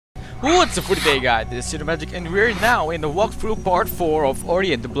What's up for today, guys? This is Cinemagic and we're now in the walkthrough part 4 of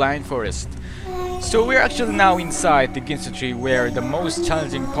Ori and the Blind Forest. So we're actually now inside the Ginso tree where the most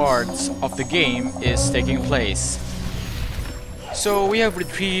challenging parts of the game is taking place. So we have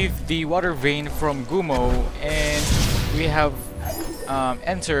retrieved the water vein from Gumo and we have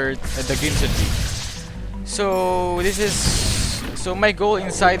entered the Ginso tree. So my goal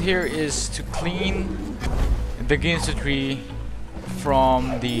inside here is to clean the Ginso tree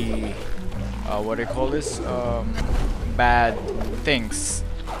from the what do you call this? Bad things.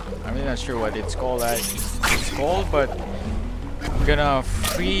 I'm really not sure what it's called. But I'm gonna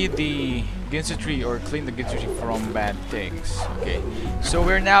free the Ginso tree or clean the Ginso tree from bad things. Okay, so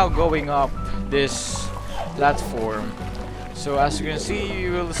we're now going up this platform. So as you can see,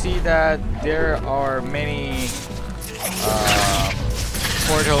 you will see that there are many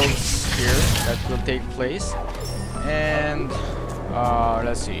portals here that will take place, and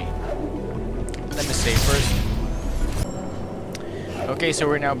let's see. Let me save first. Okay, so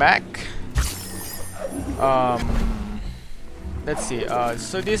we're now back. Let's see.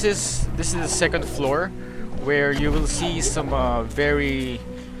 So this is the second floor, where you will see some very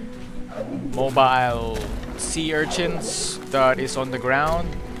mobile sea urchins that is on the ground.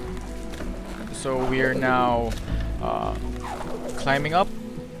 So we are now climbing up.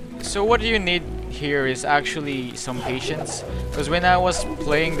 So what you need here is actually some patience, because when I was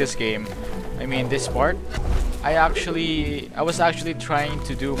playing this game, I mean this part, I was actually trying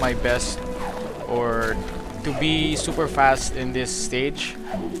to do my best or to be super fast in this stage,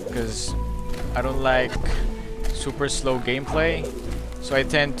 because I don't like super slow gameplay, so I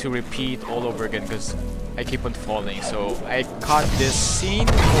tend to repeat all over again because I keep on falling. So I caught this scene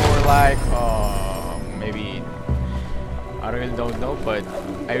for like maybe don't know, but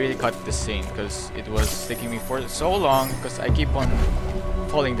I really caught this scene because it was taking me for so long because I keep on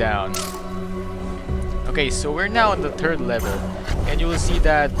falling down. Okay, so we're now on the third level, and you will see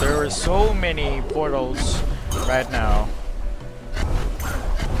that there are so many portals right now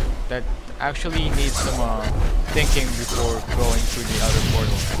that actually need some thinking before going through the other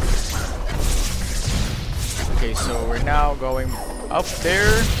portal. Okay, so we're now going up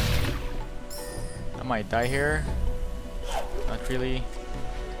there. I might die here. Not really.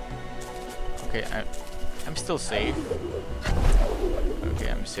 Okay, I'm still safe. Okay,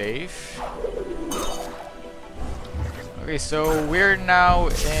 I'm safe. Okay, so we're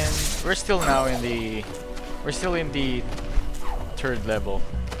still in the third level.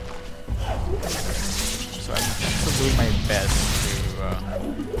 So I'm still doing my best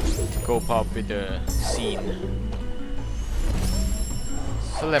to cope up with the scene.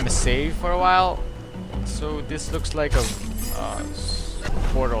 So let me save for a while. So this looks like a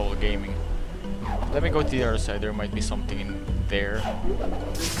portal gaming. Let me go to the other side. There might be something in there.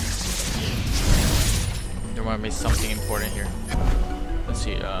 There might be something important here. Let's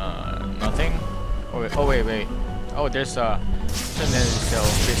see. Nothing. Oh wait. Oh, there's an energy cell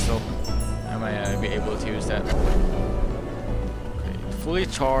crystal. I might be able to use that. Okay. Fully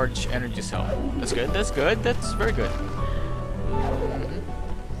charged energy cell. That's good. That's good. That's very good.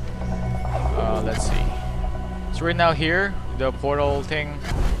 Let's see. So we're now here. The portal thing.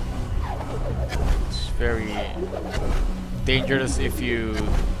 It's very dangerous if you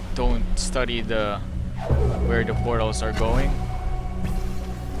don't study where the portals are going.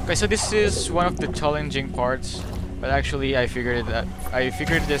 Okay, so this is one of the challenging parts, but actually I figured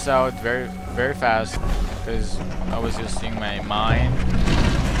this out very fast because I was using my mind,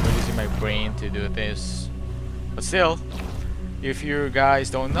 using my brain to do this. But still, if you guys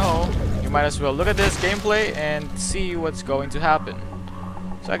don't know, you might as well look at this gameplay and see what's going to happen.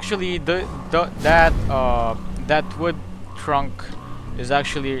 So actually, that wood trunk is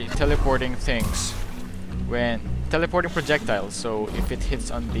actually teleporting things, when teleporting projectiles. So if it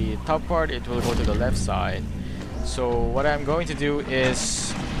hits on the top part, it will go to the left side. So what I'm going to do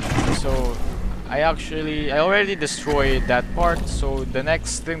is, I already destroyed that part. So the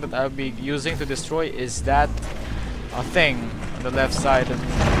next thing that I'll be using to destroy is that thing on the left side.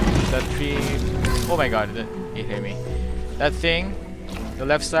 That tree. Oh my god, it hit me. That thing, the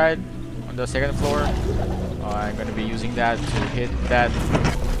left side on the second floor. I'm gonna be using that to hit that.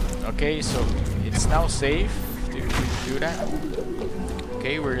 Okay, so it's now safe to do that.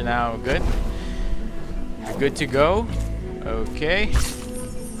 Okay, we're now good. We're good to go. Okay.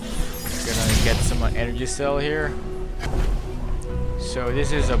 Gonna get some energy cell here. So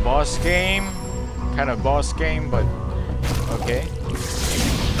this is a boss game. Kind of boss game, but okay.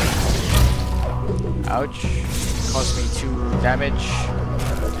 Ouch. Caused me 2 damage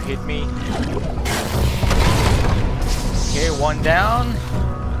to hit me. Okay, 1 down.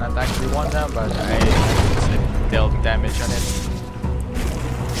 Not actually one down, but I dealt damage on it.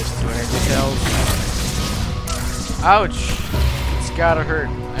 Just 2 energy cells. Ouch! It's gotta hurt.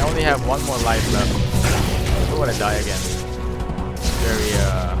 I only have 1 more life left. I would I die again. It's very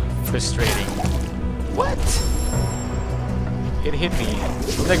frustrating. What? It hit me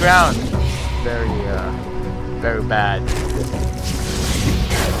on the ground. Very bad.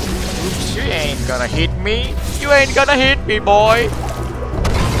 Oops, you ain't gonna hit me. You ain't gonna hit me, boy.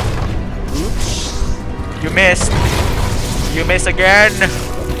 Oops. You missed. You missed again.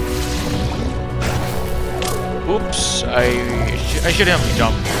 Oops. I shouldn't have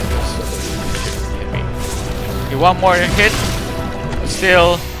jumped. Hit me. Okay, 1 more hit.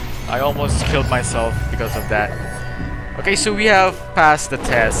 Still, I almost killed myself because of that. Okay, so we have passed the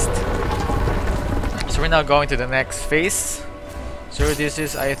test. So we're now going to the next phase. So this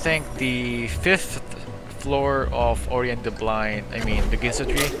is, I think, the 5th floor of Orient the Blind. I mean, the Ginso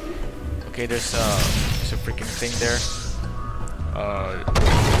tree. Okay, there's a freaking thing there.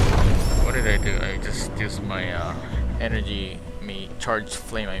 What did I do? I just used my energy, charged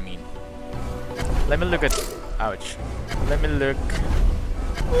flame. I mean, let me look at. Ouch. Let me look.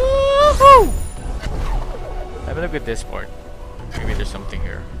 Woohoo! Let me look at this part. Maybe there's something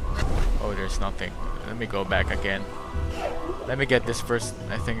here. Oh, there's nothing. Let me go back again. Let me get this first.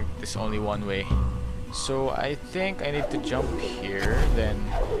 I think there's only one way. So I think I need to jump here, then...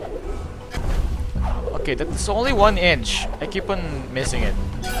 Okay, that's only 1 inch. I keep on missing it.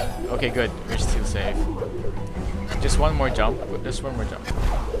 Okay, good. We're still safe. Just 1 more jump. Just 1 more jump.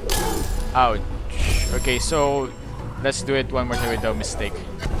 Ouch. Okay, so let's do it 1 more time without mistake.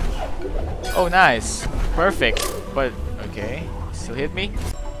 Oh, nice. Perfect. But, okay. Still hit me.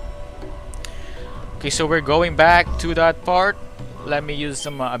 Okay, so we're going back to that part. Let me use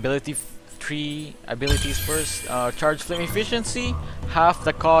some ability tree abilities first. Charge flame efficiency, half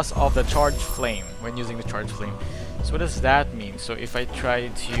the cost of the charge flame when using the charge flame. So what does that mean? So if I try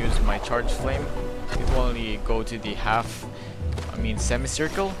to use my charge flame, it will only go to the half,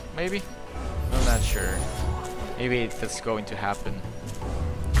 semicircle, maybe? I'm not sure. Maybe that's going to happen.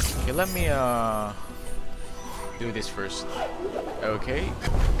 Okay, let me do this first. Okay,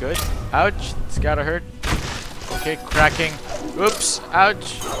 good. Ouch, it's gotta hurt. Okay, cracking. Oops,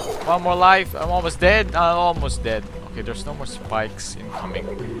 ouch. 1 more life. I'm almost dead. I'm almost dead. Okay, there's no more spikes incoming.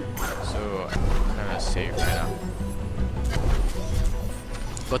 So I'm kinda safe right now.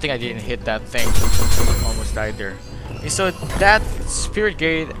 Good thing I didn't hit that thing. Almost died there. Okay, so that spirit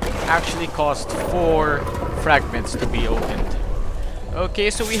gate actually cost 4 fragments to be opened. Okay,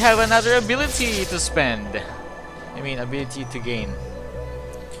 so we have another ability to spend. Ability to gain.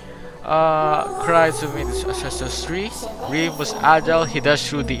 Cries of Assassin's Tree. Reeve was agile, he dashed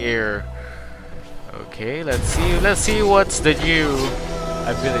through the air. Okay, let's see what's the new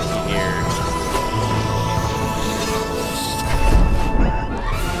ability here.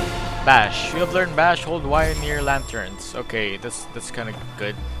 Bash. You have learned Bash, hold wire near lanterns. Okay, that's kinda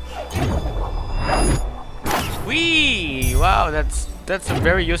good. Whee! Wow, that's a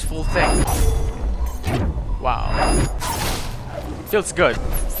very useful thing. Wow. Feels good.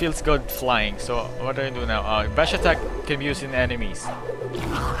 Feels good flying. So what do I do now? Bash attack can be used in enemies.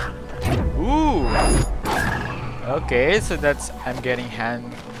 Ooh. Okay, so that's I'm getting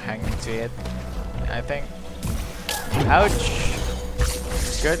hanging to it. I think. Ouch.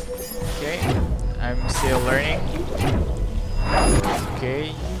 Good. Okay. I'm still learning.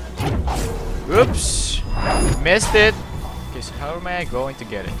 Okay. Oops. Missed it. Okay, so how am I going to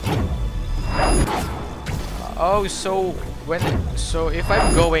get it? Oh, so if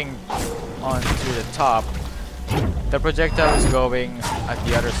I'm going on to the top, the projectile is going at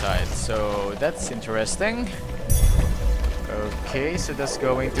the other side. So that's interesting. Okay, so that's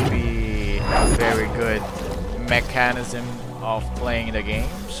going to be a very good mechanism of playing the game.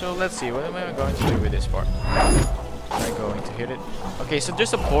 So let's see, what am I going to do with this part? Am I going to hit it? Okay, so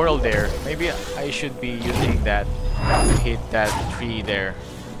there's a portal there. Maybe I should be using that to hit that tree there.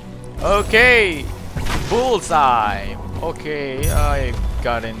 Okay! Bullseye! Okay, I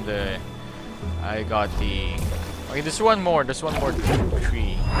got the... Okay, there's one more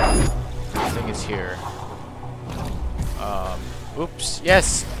tree. I think it's here. Oops,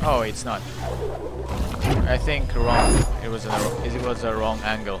 yes! Oh, it's not. I think wrong. It was a wrong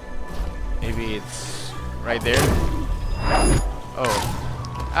angle. Maybe it's right there.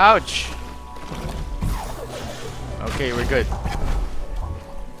 Oh. Ouch! Okay, we're good.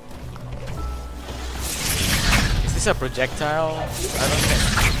 Is this a projectile? I don't think.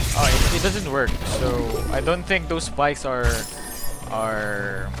 Oh, it doesn't work. So I don't think those spikes are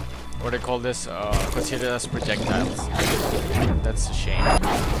what do they call this? Considered as projectiles. That's a shame.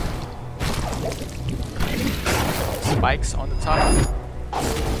 spikes on the top.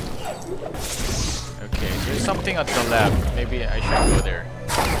 Okay, there's something at the left. Maybe I should go there.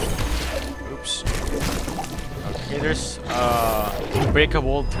 Oops. Okay, there's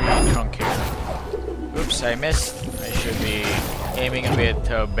breakable 3 trunk here. Oops, I missed. I should be aiming a bit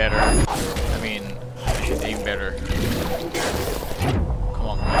better. I mean, I should aim better.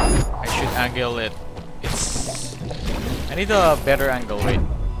 Come on, come on. I should angle it. I need a better angle. Wait.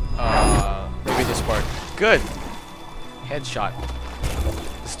 Maybe this part. Good. Headshot.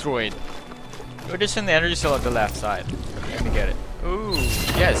 Destroyed. Oh, there's an energy cell on the left side. Let me get it. Ooh,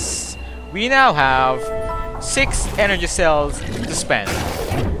 yes. We now have 6 energy cells to spend,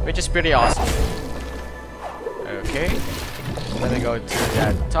 which is pretty awesome. Okay. Let me go to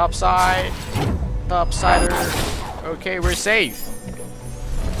that top side. Topsider. Okay, we're safe.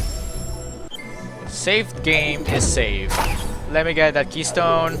 Saved game is saved. Let me get that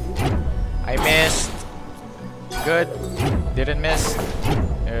keystone. I missed. Good. Didn't miss.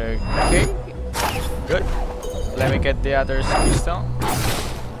 Okay. Good. Let me get the other keystone.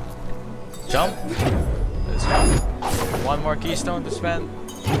 Jump. Let's jump. One more keystone to spend.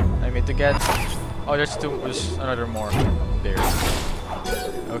 I need to get. Oh, there's another more there.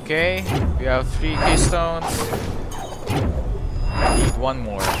 Okay. We have 3 keystones. I need one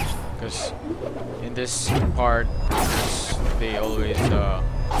more. Because in this part they always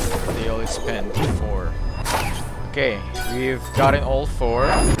spend 4. Okay, we've gotten all 4.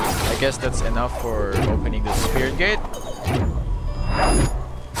 I guess that's enough for opening the spirit gate.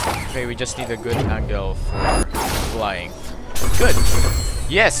 Okay, we just need a good angle for flying. Good.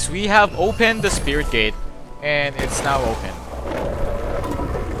 Yes, we have opened the spirit gate and it's now open.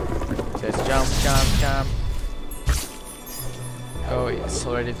 Let's jump, jump, jump. Oh, it's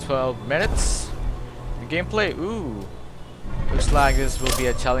already 12 minutes. The gameplay, ooh. Looks like this will be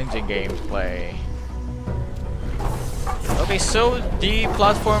a challenging gameplay. Okay, so the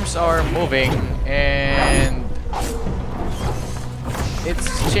platforms are moving and it's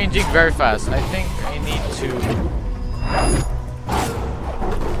changing very fast. I think I need to...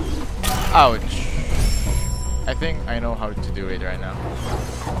 Ouch. I think I know how to do it right now.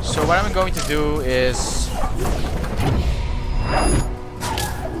 So what I'm going to do is...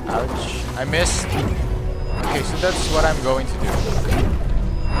 Ouch. I missed. Okay, so that's what I'm going to do.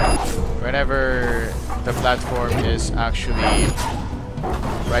 Whenever the platform is actually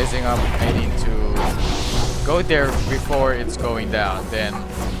rising up, I need to go there before it's going down. Then,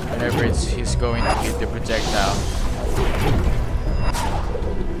 whenever he's going to hit the projectile.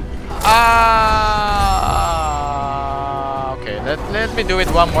 Okay, let me do it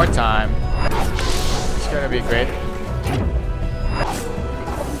one more time. It's gonna be great.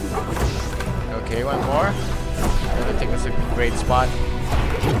 Okay, one more. I think that's a great spot.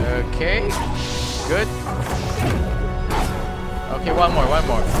 Okay, good. Okay, one more.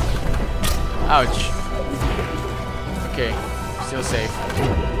 Ouch. Okay, still safe.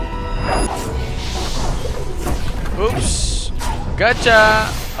 Oops. Gotcha.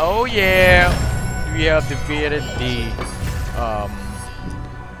 Oh yeah. We have defeated the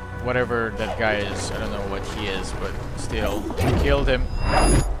whatever that guy is. I don't know what he is, but still killed him.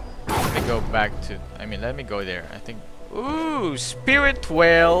 Let me go back to... let me go there. I think... Ooh! Spirit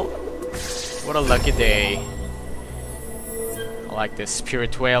Whale! What a lucky day. I like this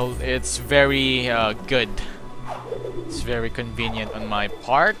Spirit Whale. It's very good. It's very convenient on my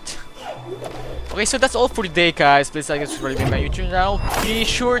part. Okay, so that's all for today, guys. Please like and subscribe to my YouTube channel. Be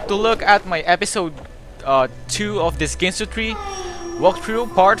sure to look at my episode 2 of this Ginso 3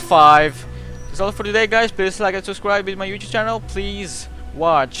 walkthrough part 5. That's all for today, guys. Please like and subscribe to my YouTube channel. Please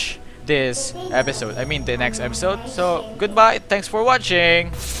watch this episode, the next episode. So goodbye, thanks for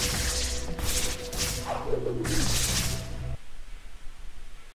watching.